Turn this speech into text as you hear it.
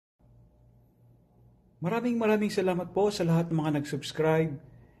Maraming salamat po sa lahat ng mga nag-subscribe,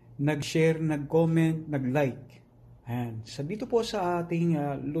 nag-share, nag-comment, nag-like. Ayan. So dito po sa ating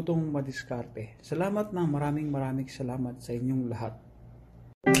lutong madiskarte. Salamat na maraming salamat sa inyong lahat.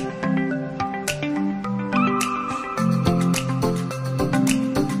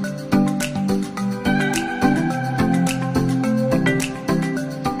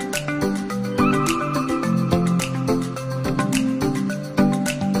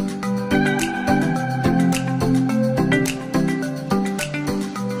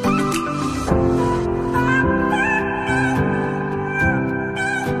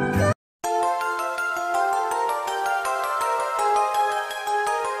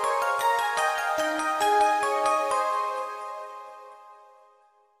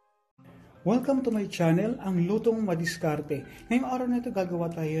 Welcome to my channel, ang Lutong Madiskarte. Ngayong araw na ito gagawa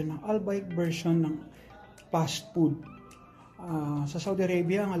tayo ng AL-BAIK version ng fast food. Sa Saudi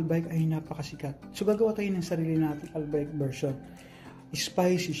Arabia, ang AL-BAIK ay napakasikat. So gagawa tayo ng sarili nating AL-BAIK version.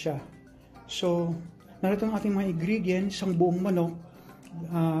 Spicy siya. So, narito ang ating mga ingredients, isang buong manok,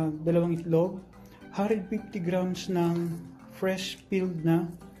 2 itlog, 150 grams ng fresh peeled na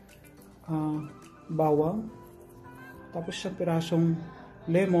bawang, tapos isang pirasong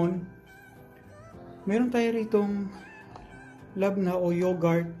lemon. Meron tayo ritong LABNEH o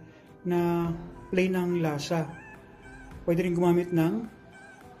yogurt na plain ang lasa. Pwede rin gumamit ng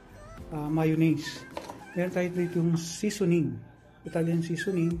mayonnaise. Meron tayo ritong seasoning, Italian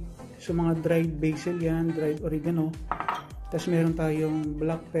seasoning. So mga dried basil yan, dried oregano. Tapos meron tayong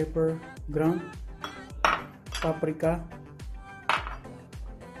black pepper ground, paprika,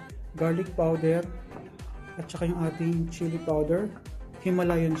 garlic powder, at saka yung ating chili powder,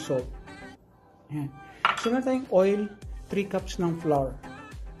 himalayan salt. Ayan. So meron tayong oil, 3 cups ng flour.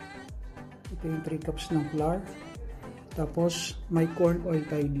 Ito yung 3 cups ng flour. Tapos may corn oil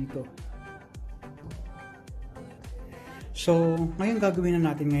tayo dito. So ngayon gagawin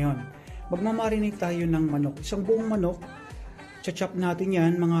na natin ngayon. Magmamarinate tayo ng manok. Isang buong manok, chachop natin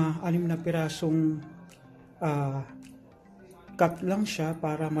yan, mga 6 na pirasong cut lang siya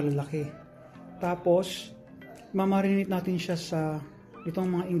para malalaki. Tapos mamarinate natin siya sa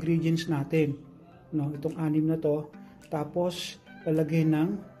itong mga ingredients natin. No, itong 6 na to, tapos lalagyan ng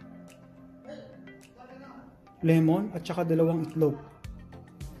lemon at saka 2 itlog.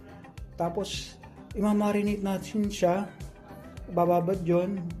 Tapos imamarinate natin siya, bababad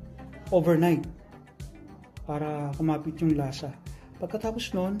yon overnight para kumapit yung lasa.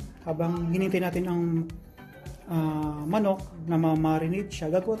 Pagkatapos nun, habang hinintay natin ang manok na ma-marinate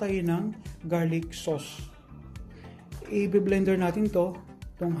siya, gagawa tayo ng garlic sauce. I-blender natin to,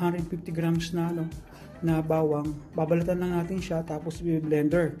 itong 150 grams na bawang, babalatan lang natin siya, tapos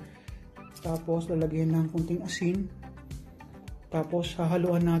i-blender. Tapos lalagyan ng kunting asin, tapos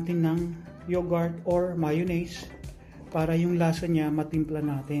hahaluan natin ng yogurt or mayonnaise para yung lasa niya matimpla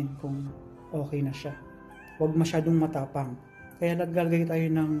natin kung okay na siya. Huwag masyadong matapang. Kaya naglalagay tayo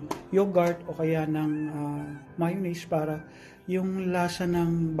ng yogurt o kaya ng mayonnaise para yung lasa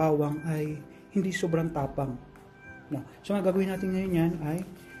ng bawang ay hindi sobrang tapang. No. So ang gagawin natin ngayon yan ay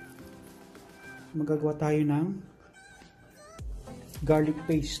magagawa tayo ng garlic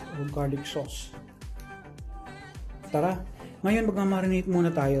paste o garlic sauce. Tara, ngayon magmamarinate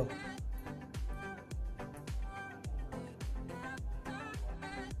muna tayo.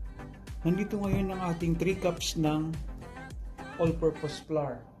 Nandito ngayon ang ating 3 cups ng all-purpose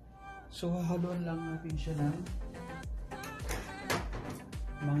flour. So hahaluan lang natin siya ng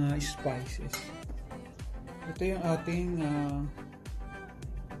mga spices. Ito yung ating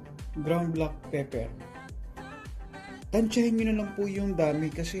ground black pepper. Tansyahin nyo na lang po yung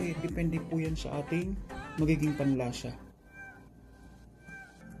dami kasi depende po yan sa ating magiging panlasa.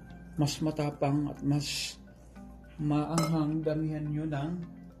 Mas matapang at mas maanghang, damihan nyo ng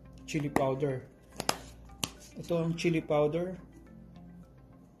chili powder. Ito ang chili powder.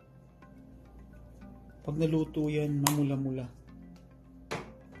 Pag naluto yan, mamula-mula.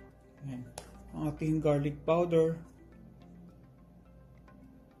 Ayan. Ang ating garlic powder.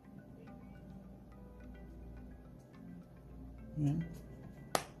 Ayan.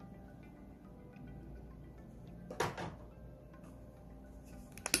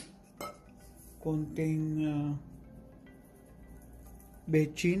 Konting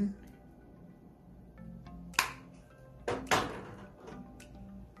bechin.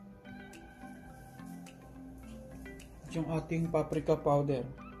 Yung ating paprika powder.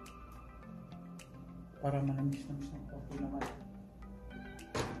 Para manamis-namis ng kapo naman.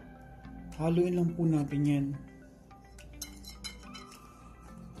 Haluin lang po natin yan.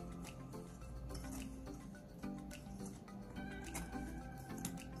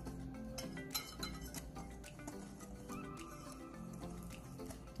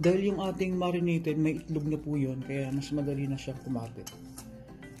 Dahil yung ating marinated, may itlog na po yun, kaya mas madali na siyang kumapit.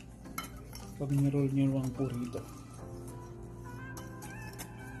 Pag niroll nyo lang po rito.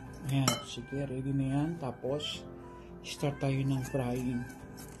 Ayan, sige, ready na yan. Tapos, start tayo ng frying.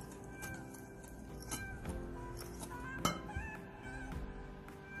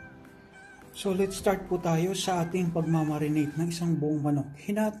 So, let's start po tayo sa ating pagmamarinate ng isang buong manok.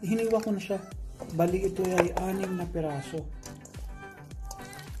 Hiniwa ko na siya. Bali, ito ay 6 na piraso.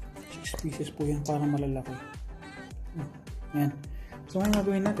 6 pieces po yan para malalaki. Ayan. So, ngayon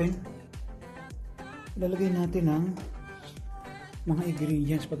gagawin natin, ilalagay natin ang mga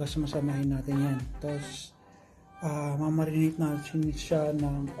ingredients pagkasamasamahin natin yan. Tapos, mamarinate natin siya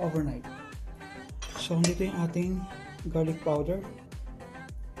ng overnight. So, dito yung ating garlic powder.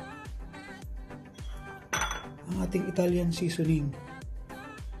 Ang ating Italian seasoning.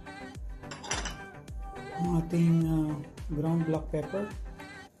 Ang ating ground black pepper.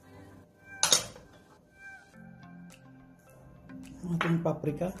 Ang ating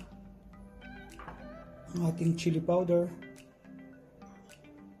paprika. Ang ating chili powder.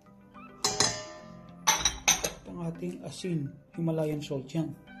 At ang ating asin, himalayan salt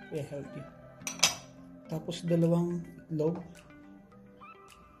yan. Kaya healthy. Tapos 2 itlog.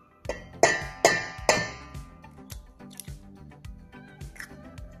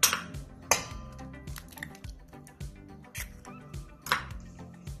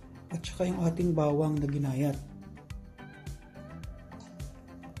 At saka yung ating bawang na ginayat.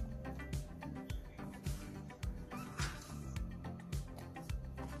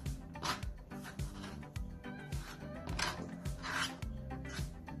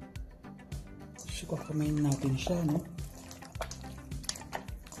 So, kakamayin natin siya, no?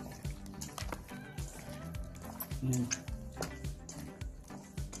 Ayan.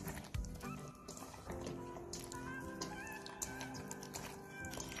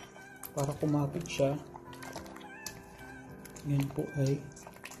 Para kumapit siya, yan po ay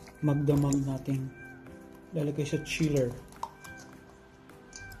magdamag natin lalagay sa chiller.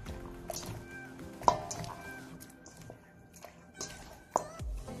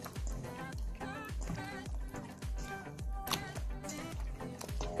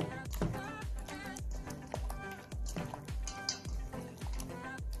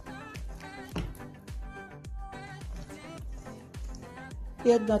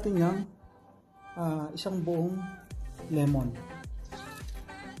 I-add natin yung isang buong lemon.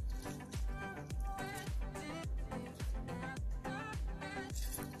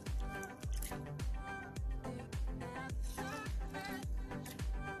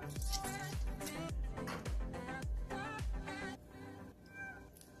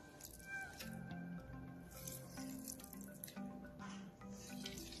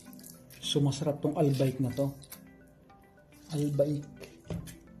 So, masarap tong AL-BAIK na to. AL-BAIK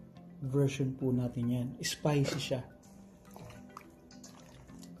version po natin yan. Spicy siya.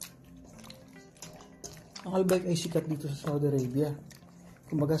 Ang AL-BAIK ay sikat dito sa Saudi Arabia.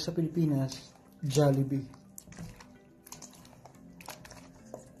 Kumbaga sa Pilipinas, Jollibee.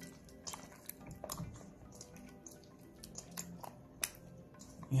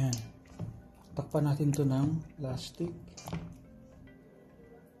 Yan. Takpan natin to ng plastic.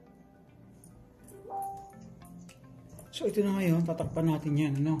 So, ito na ngayon, tatakpan natin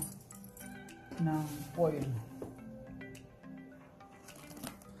yan, no? Ng foil.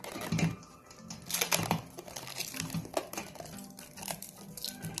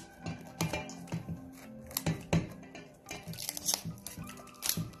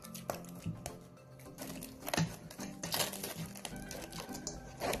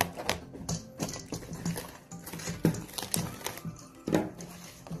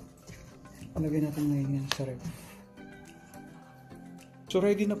 Lagyan natin ngayon yan sa ref. So,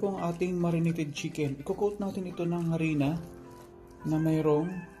 ready na po ang ating marinated chicken. I-coat natin ito ng harina na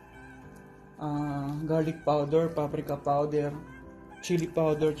mayroong garlic powder, paprika powder, chili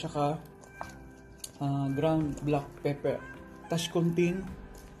powder, tsaka ground black pepper. Tapos konting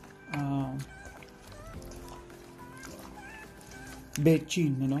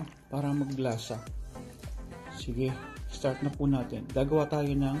bechin, ano, para maglasa. Sige, start na po natin. Gagawa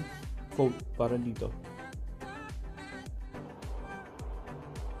tayo ng coat para dito.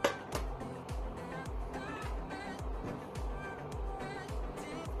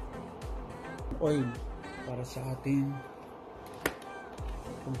 Oil para sa ating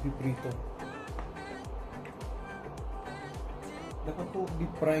pagpiprito. Dapat po deep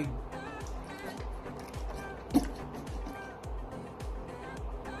fried.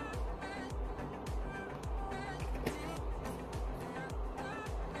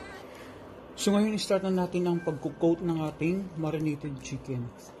 So ngayon, start na natin ang pagkukoat ng ating marinated chicken.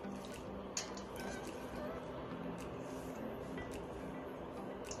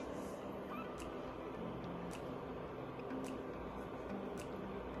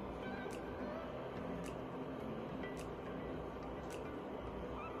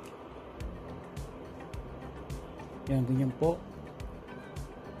 Yan, ganyan po.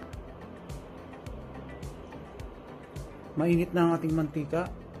 Mainit na ang ating mantika.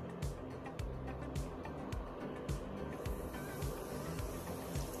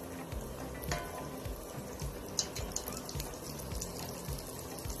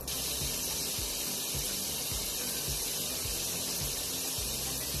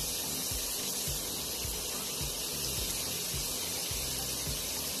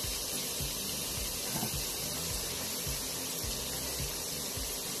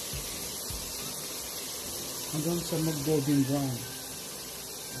 Hanggang sa mag-golden brown.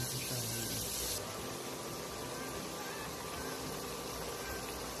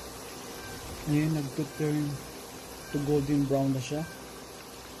 Ngayon, nag-turn to golden brown na siya.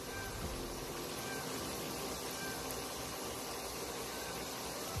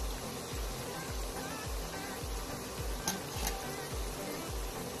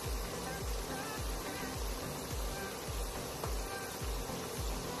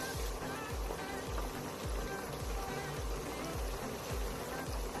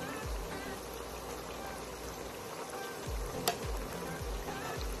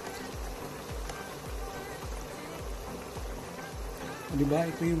 Diba?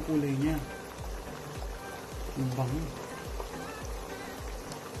 Ito yung kulay niya. Yung bango.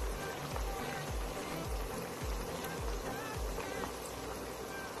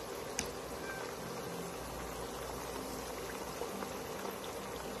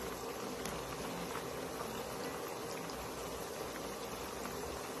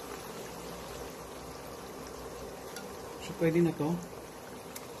 So, pwede na to.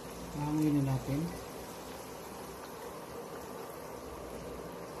 Hangin na natin.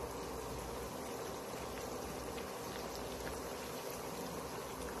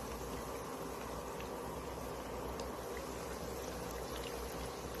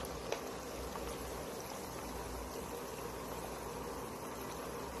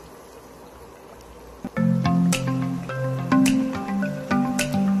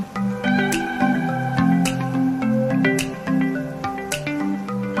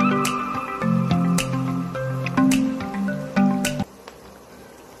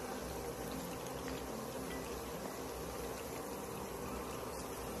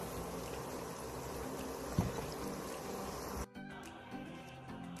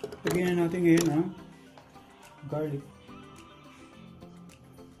 Lagyan na natin ngayon ang garlic.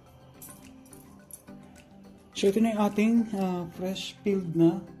 So ito na yung ating fresh peeled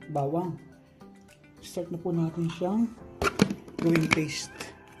na bawang. Start na po natin siyang gawing paste.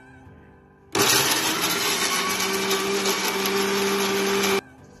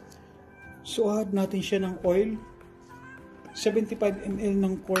 So add natin siya ng oil. 75 ml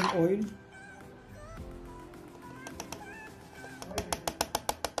ng corn oil.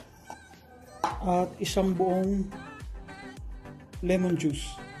 At isang buong lemon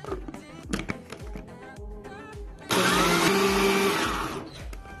juice.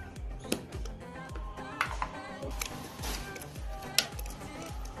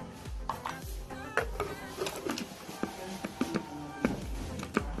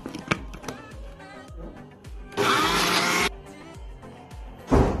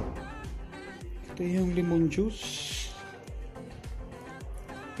 Ito yung lemon juice.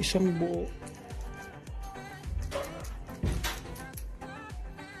 Isang buo.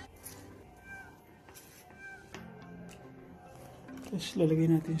 Tapos lalagay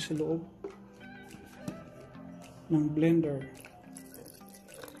natin sa loob ng blender.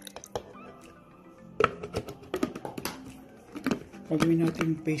 Gagawin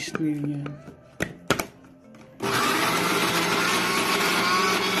natin paste ngayon yan.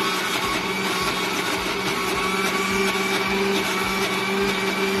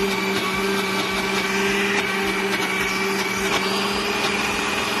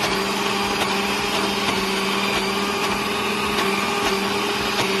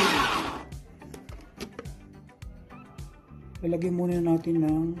 Lalagyan muna natin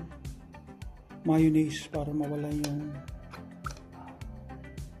ng mayonnaise para mawala yung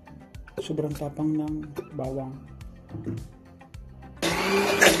sobrang tapang ng bawang.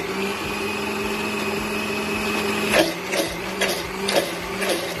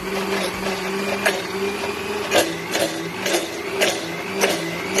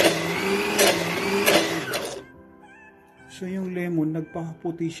 So yung lemon,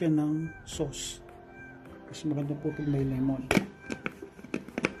 puputi siya ng sauce. Mas maganda po pag may lemon.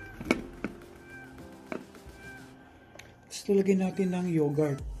 Tapos lagyan natin ng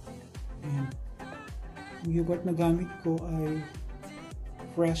yogurt. Ayan. Yung yogurt na gamit ko ay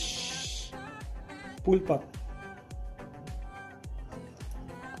fresh pulpat.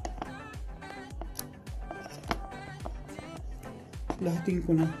 Lahatin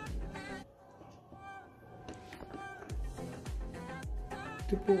ko na.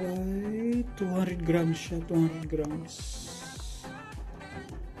 Ito po ay 200 grams siya. 200 grams.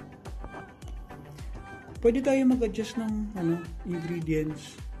 Pwede tayo mag-adjust ng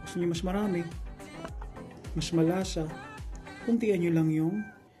ingredients. Gusto niyo mas marami, mas malasa, kuntian nyo lang yung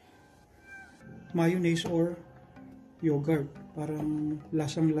mayonnaise or yogurt. Parang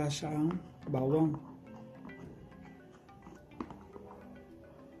lasang-lasa ang bawang.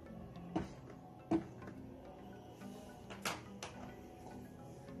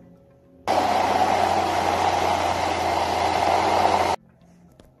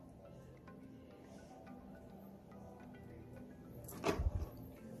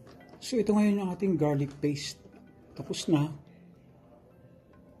 So ito ngayon ang ating garlic paste. Tapos na.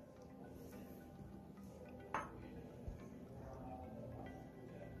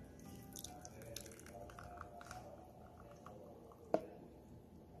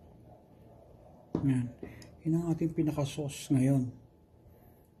 Yan. Yan ang ating pinaka-sauce ngayon.